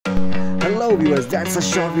Hello viewers, that's a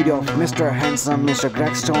short video of Mr. Handsome Mr.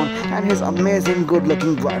 Gragstone and his amazing good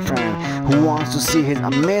looking boyfriend who wants to see his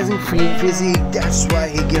amazing physique. That's why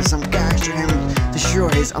he gives some cash to him to show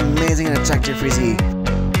his amazing and attractive physique.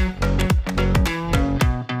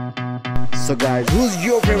 So guys, who's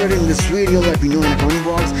your favorite in this video? Let me know in the comment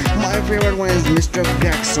box. My favorite one is Mr.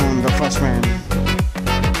 Gragstone, the first man.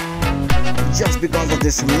 Just because of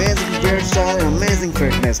this amazing hairstyle and amazing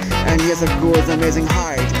fitness, and yes, of course, amazing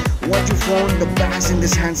height. What you found the best in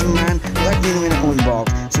this handsome man? Let me know in the comment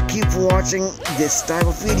box. So keep watching this type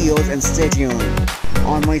of videos and stay tuned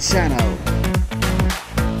on my channel.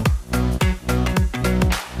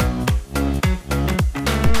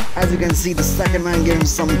 As you can see, the second man gave him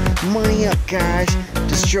some money or cash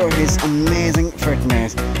to show his amazing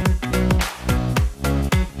fitness.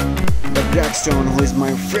 Gragstone, who is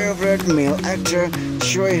my favorite male actor,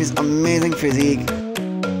 showing his amazing physique.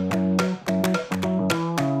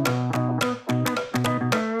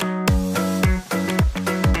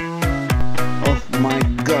 Oh my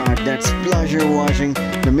god, that's pleasure watching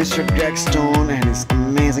the Mr. Gragstone and his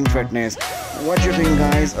amazing fitness. What do you think,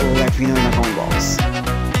 guys? Let me know in the comment box.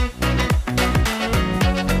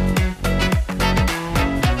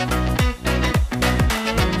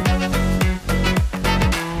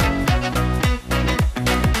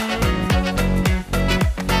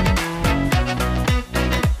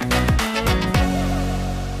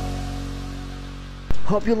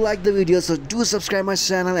 Hope you like the video, so do subscribe my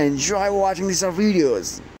channel and enjoy watching these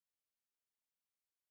videos.